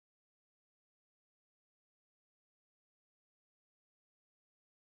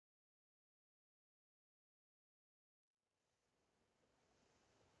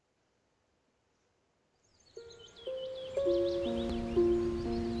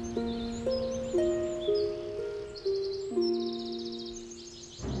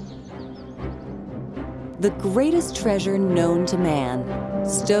the greatest treasure known to man,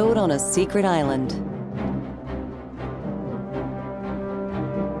 stowed on a secret island.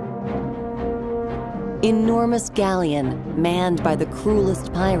 Enormous galleon, manned by the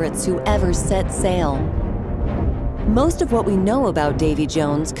cruelest pirates who ever set sail. Most of what we know about Davy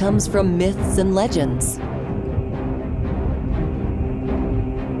Jones comes from myths and legends.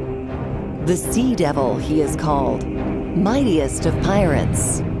 The Sea Devil, he is called, mightiest of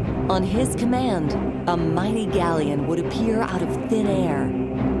pirates. On his command, a mighty galleon would appear out of thin air,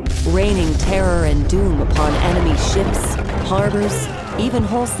 raining terror and doom upon enemy ships, harbors, even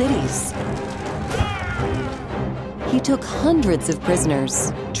whole cities. He took hundreds of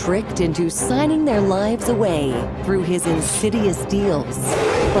prisoners, tricked into signing their lives away through his insidious deals.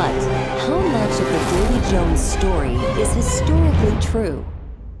 But how much of the Davy Jones story is historically true?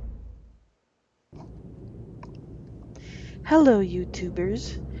 Hello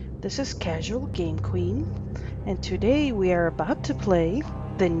YouTubers, this is CasualGameQueen, and today we are about to play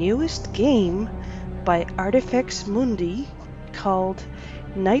the newest game by Artifex Mundi called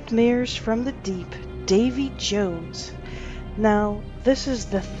Nightmares from the Deep, Davy Jones. Now, this is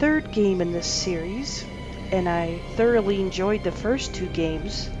the third game in this series, and I thoroughly enjoyed the first two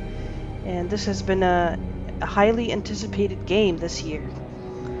games, and this has been a highly anticipated game this year.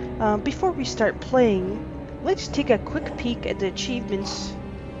 Before we start playing, let's take a quick peek at the achievements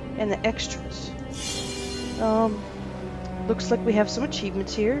and the extras. Looks like we have some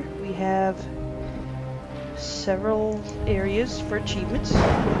achievements here. We have several areas for achievements.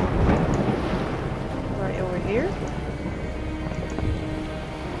 Right over here.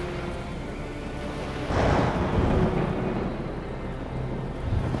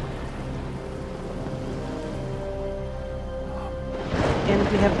 And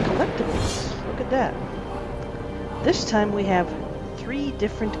we have collectibles. Look at that. This time we have 3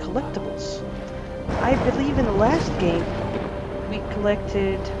 different collectibles. I believe in the last game we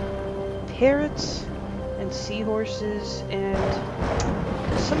collected parrots and seahorses and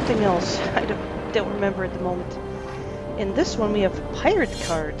something else. I don't remember at the moment. In this one we have pirate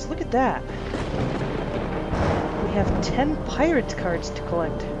cards. Look at that. We have 10 pirate cards to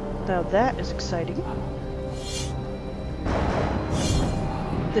collect. Now that is exciting.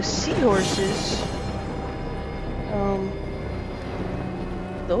 The seahorses,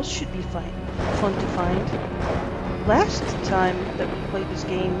 those should be fun to find. Last time that we played this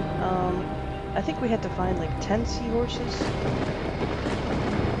game, I think we had to find like 10 seahorses.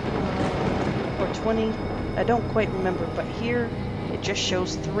 Or 20. I don't quite remember, but here it just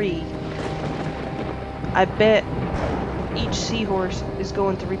shows 3. I bet each seahorse is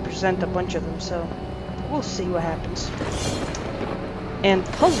going to represent a bunch of them, so we'll see what happens. And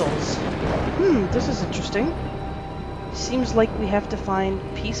puzzles. This is interesting. Seems like we have to find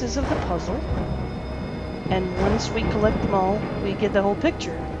pieces of the puzzle, and once we collect them all, we get the whole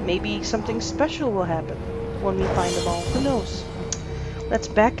picture. Maybe something special will happen when we find them all. Who knows? Let's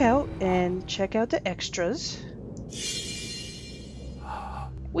back out and check out the extras.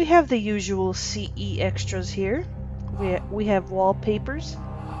 We have the usual CE extras here. We have wallpapers,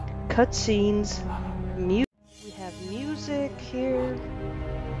 cutscenes, music. We have music here.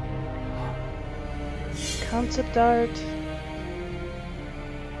 Concept art.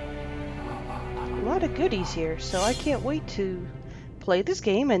 A lot of goodies here, so I can't wait to play this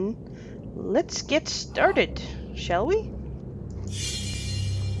game, and let's get started, shall we?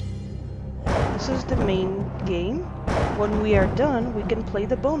 This is the main game. When we are done, we can play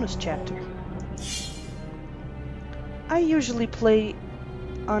the bonus chapter. I usually play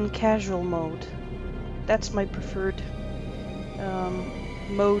on casual mode. That's my preferred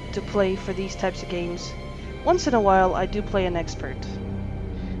mode to play for these types of games. Once in a while, I do play an expert.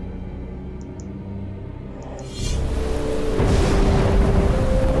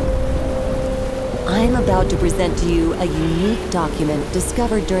 I'm about to present to you a unique document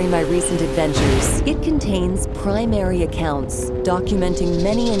discovered during my recent adventures. It contains primary accounts documenting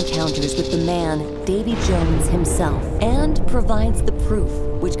many encounters with the man, Davy Jones himself, and provides the proof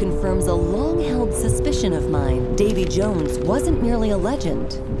which confirms a long-held suspicion of mine. Davy Jones wasn't merely a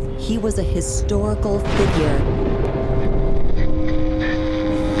legend. He was a historical figure.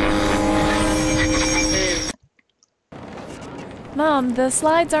 Mom, the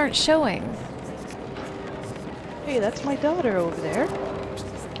slides aren't showing. Hey, that's my daughter over there.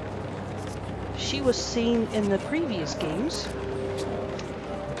 She was seen in the previous games.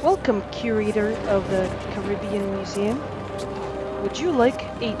 Welcome, curator of the Caribbean Museum. Would you like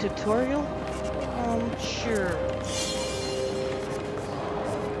a tutorial? Sure.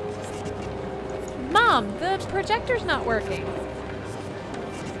 Mom, the projector's not working.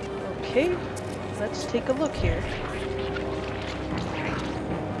 Okay. let's take a look here.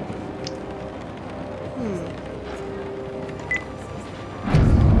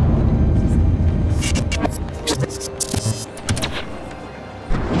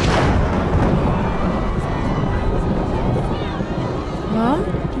 Mom?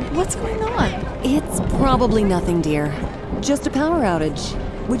 What's going on? It's probably nothing, dear. Just a power outage.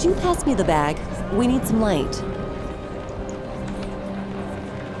 Would you pass me the bag? We need some light.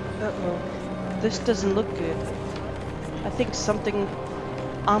 Uh-oh. This doesn't look good. I think something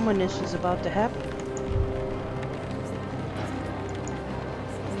ominous is about to happen.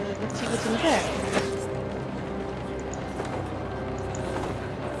 Let's see what's in the bag.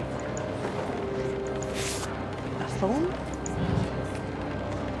 A phone?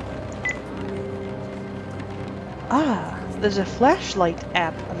 Ah, there's a flashlight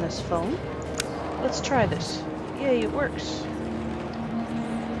app on this phone. Let's try this. Yay, it works.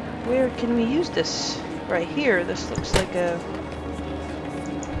 Where can we use this? Right here. This looks like a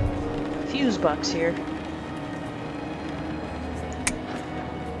fuse box here.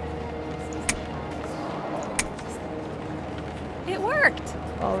 It worked!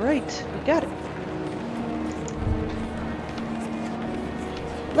 Alright, we got it.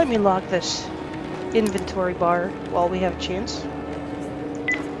 Let me lock this inventory bar while we have a chance.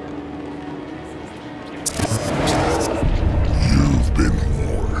 You've been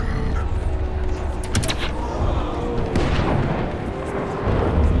warned.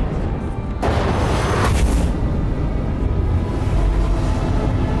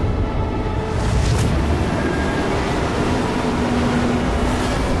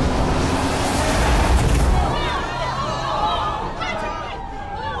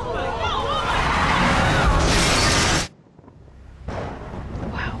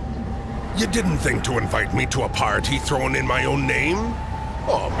 You didn't think to invite me to a party thrown in my own name?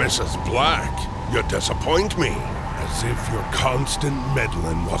 Oh, Mrs. Black, you disappoint me. As if your constant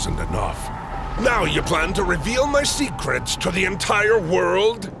meddling wasn't enough. Now you plan to reveal my secrets to the entire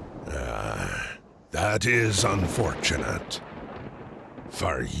world? That is unfortunate.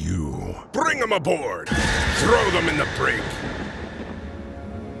 For you. Bring them aboard! Throw them in the brig!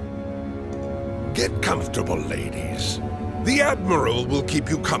 Get comfortable, ladies. The Admiral will keep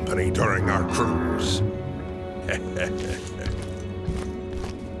you company during our cruise.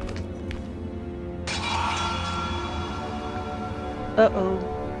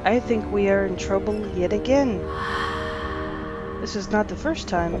 Uh-oh. I think we are in trouble yet again. This is not the first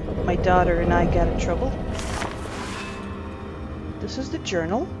time my daughter and I got in trouble. This is the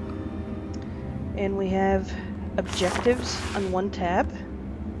journal. And we have objectives on one tab.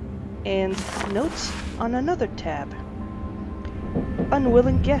 And notes on another tab.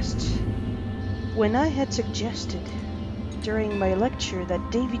 Unwilling guests. When I had suggested during my lecture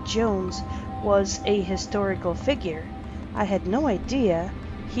that Davy Jones was a historical figure, I had no idea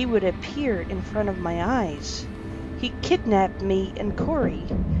he would appear in front of my eyes. He kidnapped me and Cory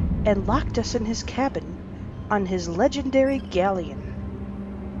and locked us in his cabin on his legendary galleon.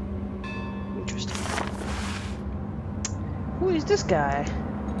 Interesting. Who is this guy?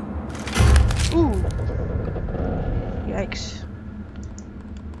 Ooh. Yikes.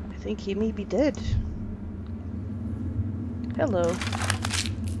 I think he may be dead. Hello.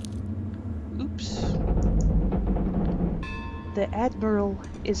 Oops. The Admiral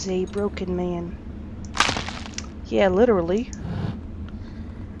is a broken man. Yeah, literally.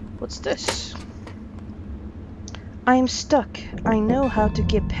 What's this? I'm stuck. I know how to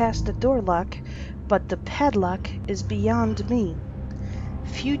get past the door lock, but the padlock is beyond me.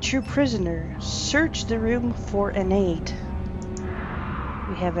 Future prisoner, search the room for an aid.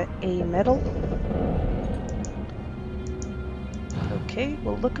 We have a medal. Okay,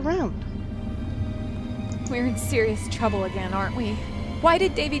 we'll look around. We're in serious trouble again, aren't we? Why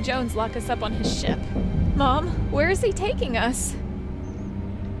did Davy Jones lock us up on his ship? Mom, where is he taking us?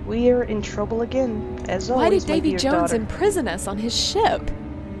 We are in trouble again, as always. Why did my Davy dear Jones daughter. imprison us on his ship?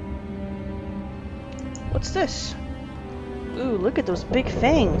 What's this? Ooh, look at those big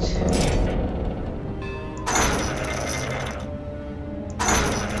fangs.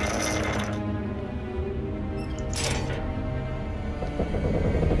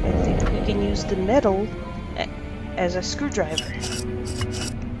 I think we can use the metal as a screwdriver.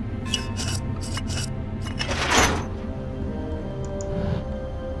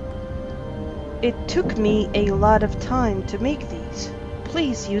 It took me a lot of time to make these.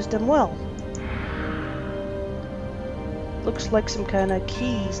 Please use them well. Looks like some kind of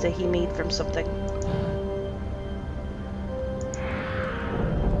keys that he made from something.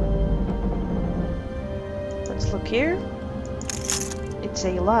 Let's look here. It's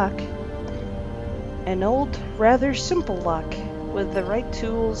a lock. An old, rather simple lock. With the right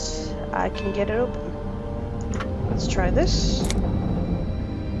tools, I can get it open. Let's try this.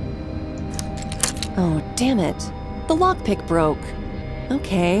 Oh, damn it. The lockpick broke.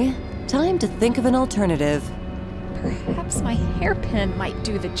 Okay, time to think of an alternative. Perhaps my hairpin might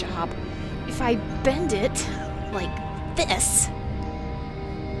do the job. If I bend it like this.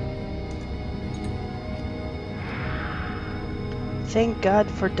 Thank God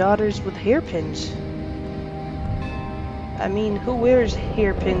for daughters with hairpins. I mean, who wears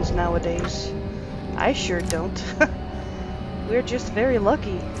hairpins nowadays? I sure don't. We're just very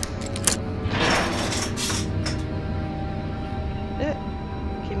lucky.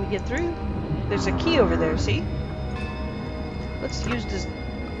 Can we get through? There's a key over there, see? Let's use this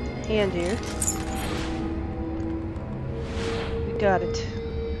hand here. We got it.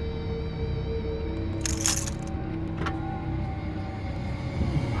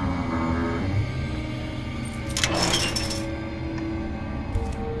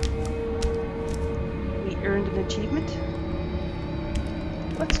 We earned an achievement.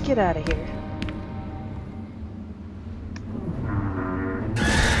 Let's get out of here.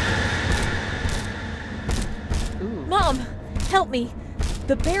 Mom, help me.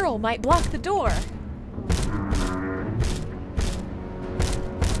 The barrel might block the door.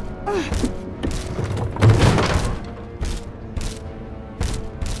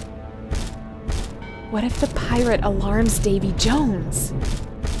 What if the pirate alarms Davy Jones?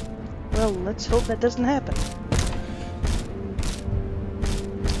 Well, let's hope that doesn't happen.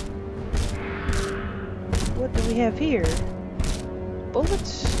 What do we have here?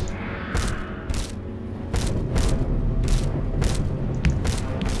 Bullets?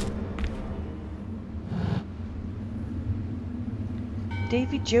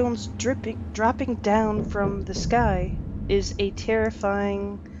 Davy Jones dropping down from the sky is a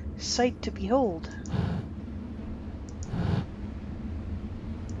terrifying sight to behold.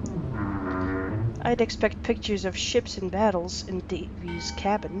 I'd expect pictures of ships and battles in Davy's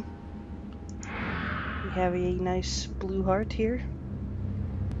cabin. We have a nice blue heart here.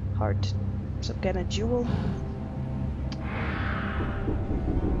 Heart, some kind of jewel.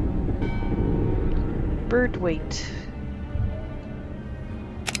 Bird weight.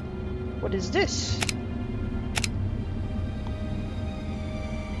 What is this?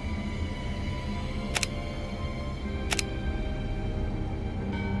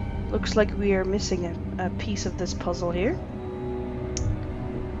 Looks like we are missing a piece of this puzzle here.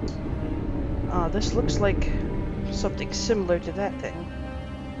 Ah, this looks like something similar to that thing.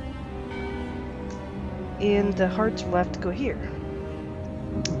 And the hearts will have to go here.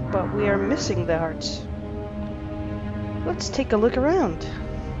 But we are missing the hearts. Let's take a look around.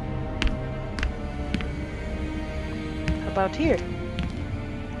 How about here?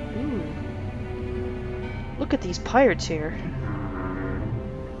 Ooh. Look at these pirates here.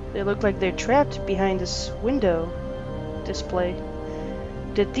 They look like they're trapped behind this window display.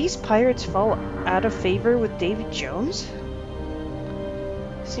 Did these pirates fall out of favor with Davy Jones?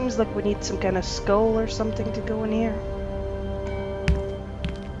 Seems like we need some kind of skull or something to go in here.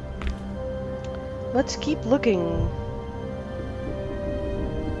 Let's keep looking.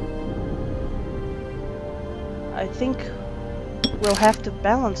 I think we'll have to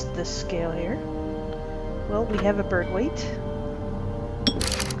balance this scale here. Well, we have a bird weight.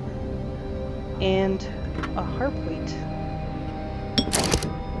 And a harp weight.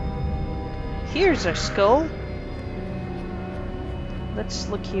 Here's our skull. Let's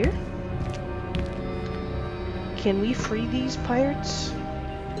look here. Can we free these pirates?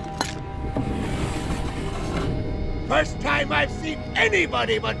 First time I've seen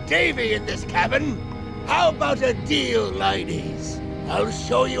anybody but Davy in this cabin. How about a deal, ladies? I'll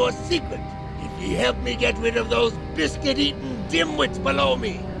show you a secret if you help me get rid of those biscuit-eating dimwits below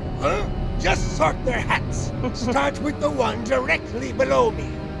me. Huh? Just sort their hats. Start with the one directly below me.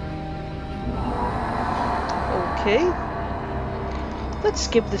 Okay. Let's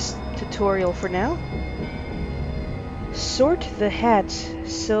skip this tutorial for now. Sort the hats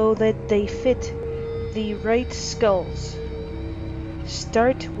so that they fit the right skulls.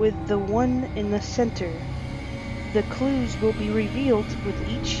 Start with the one in the center. The clues will be revealed with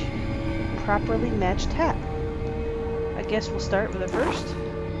each properly matched hat. I guess we'll start with the first.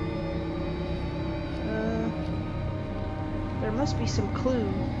 There must be some clue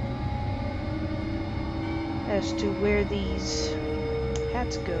as to where these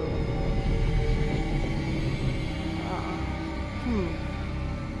hats go.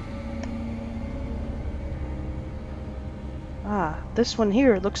 Ah, this one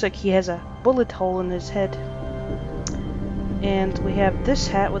here looks like he has a bullet hole in his head. And we have this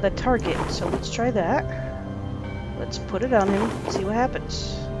hat with a target, so let's try that. Let's put it on him, see what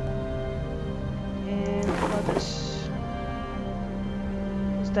happens. And how about this?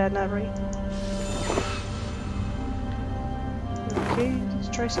 Is that not right? Okay, let's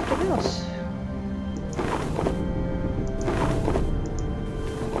try something else.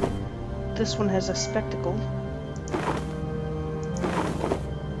 This one has a spectacle.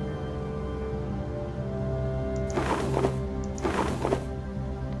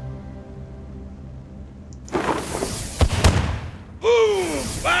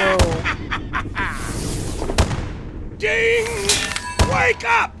 Ding! Wake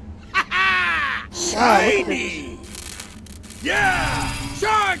up! Shiny! Yeah!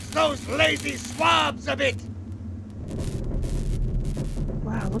 Charge those lazy swabs a bit!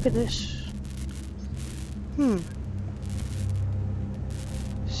 Wow, look at this.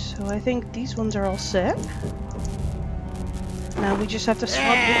 So I think these ones are all set. Now we just have to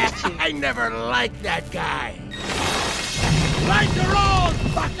swap these two. I never liked that guy. Like your own,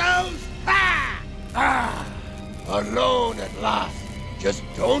 buckos! Ha! Ah! Alone at last. Just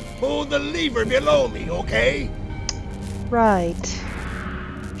don't pull the lever below me, okay? Right.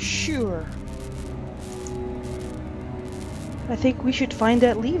 Sure. I think we should find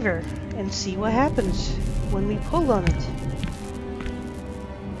that lever and see what happens when we pull on it.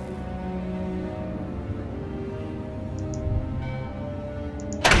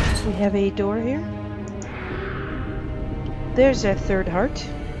 We have a door here. There's our third heart.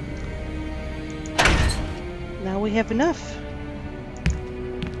 Now we have enough.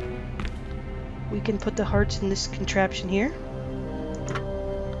 We can put the hearts in this contraption here.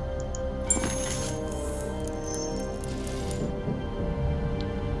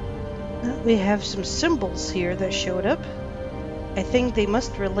 Now we have some symbols here that showed up. I think they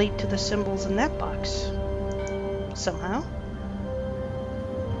must relate to the symbols in that box. Somehow.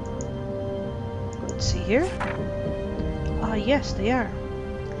 Let's see here. Ah, yes, they are.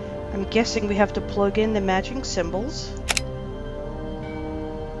 I'm guessing we have to plug in the matching symbols.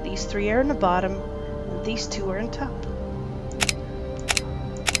 These three are in the bottom, and these two are on top.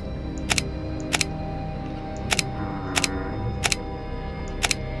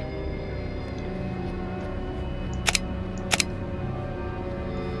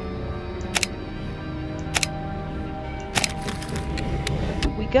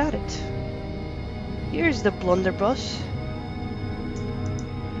 We got it. Here's the blunderbuss.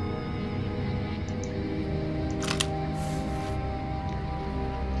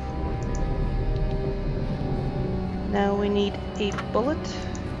 Now we need a bullet.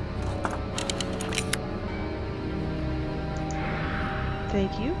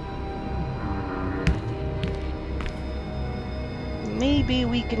 Thank you. Maybe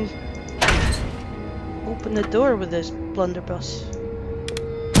we can open the door with this blunderbuss.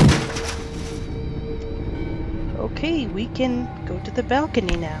 Okay, we can go to the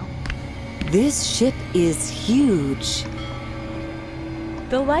balcony now. This ship is huge.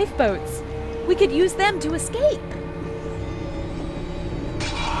 The lifeboats. We could use them to escape.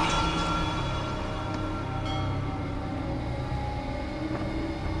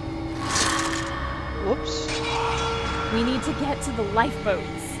 Whoops. We need to get to the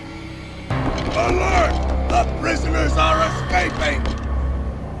lifeboats. Alert! The prisoners are escaping!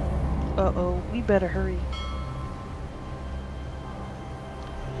 Uh-oh, we better hurry.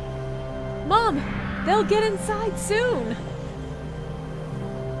 Mom, they'll get inside soon.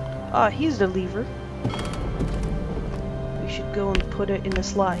 Ah, here's the lever. We should go and put it in the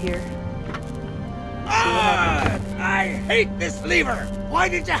slot here. Ah! I hate this lever! Why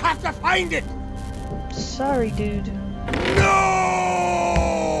did you have to find it? Sorry, dude. No!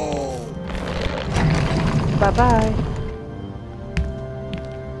 Bye-bye.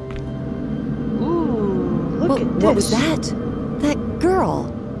 Ooh, look at this. What was that? That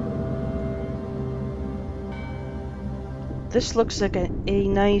girl. This looks like a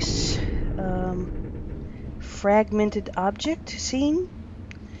nice fragmented object scene.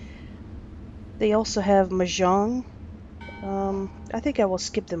 They also have mahjong. I think I will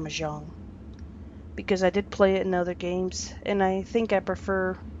skip the mahjong because I did play it in other games, and I think I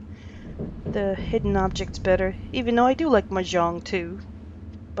prefer the hidden objects better, even though I do like mahjong too,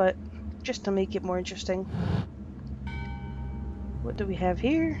 but just to make it more interesting. What do we have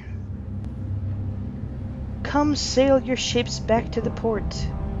here? Come sail your ships back to the port.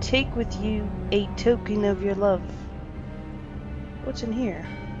 Take with you a token of your love. What's in here?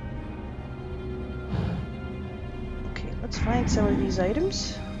 Okay, let's find some of these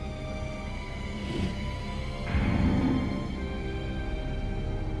items.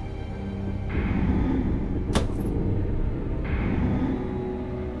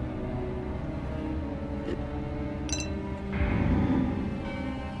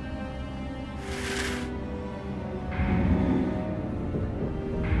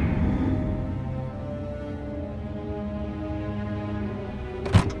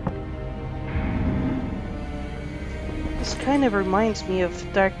 Kind of reminds me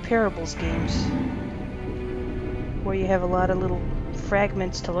of Dark Parables games, where you have a lot of little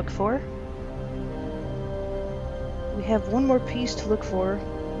fragments to look for. We have one more piece to look for.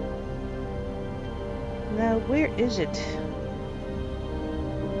 Now, where is it?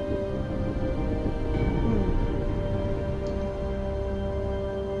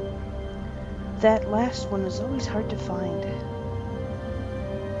 That last one is always hard to find.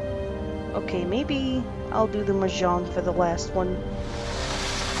 Okay, maybe I'll do the Mahjong for the last one.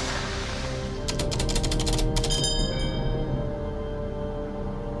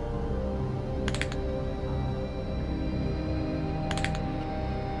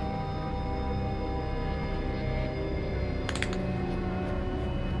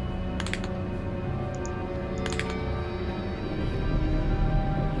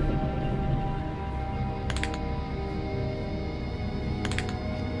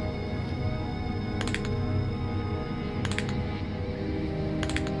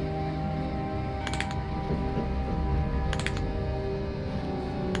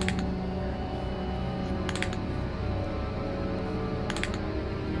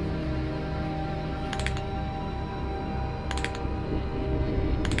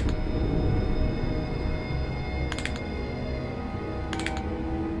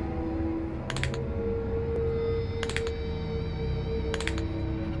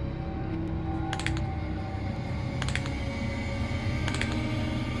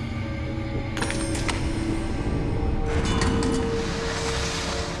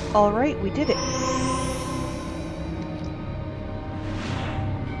 Alright, we did it.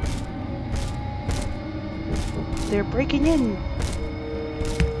 They're breaking in.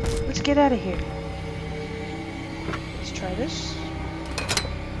 Let's get out of here. Let's try this.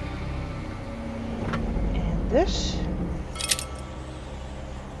 And this.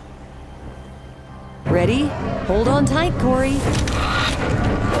 Ready? Hold on tight, Cory.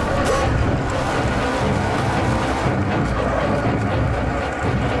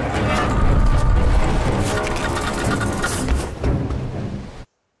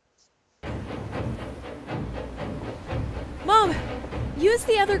 Mom, use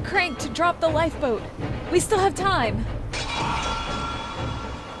the other crank to drop the lifeboat. We still have time.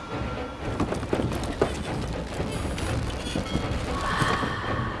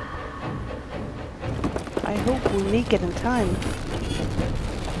 I hope we make it in time.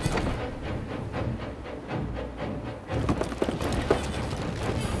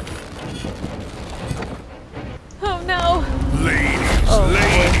 Oh no! Ladies,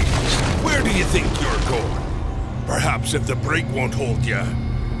 where do you think you're going? Perhaps if the brake won't hold you,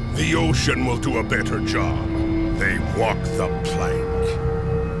 the ocean will do a better job. They walk the plank.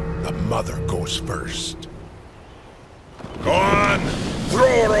 The mother goes first. Go on,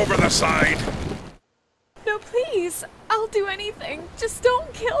 throw her over the side. No, please. I'll do anything. Just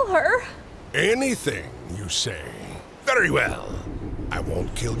don't kill her. Anything, you say? Very well. I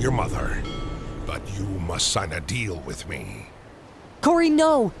won't kill your mother, but you must sign a deal with me. Cory,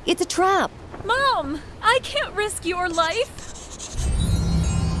 no! It's a trap! Mom, I can't risk your life.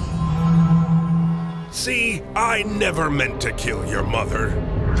 See, I never meant to kill your mother.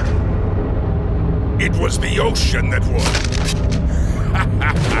 It was the ocean that would. Ha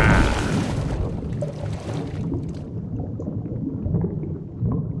ha ha!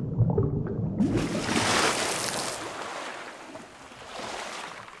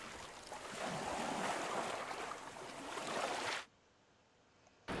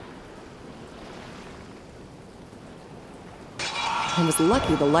 I was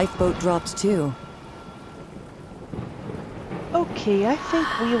lucky the lifeboat dropped too. Okay, I think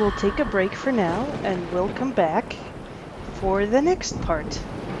we will take a break for now, and we'll come back for the next part.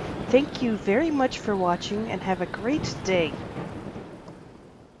 Thank you very much for watching, and have a great day.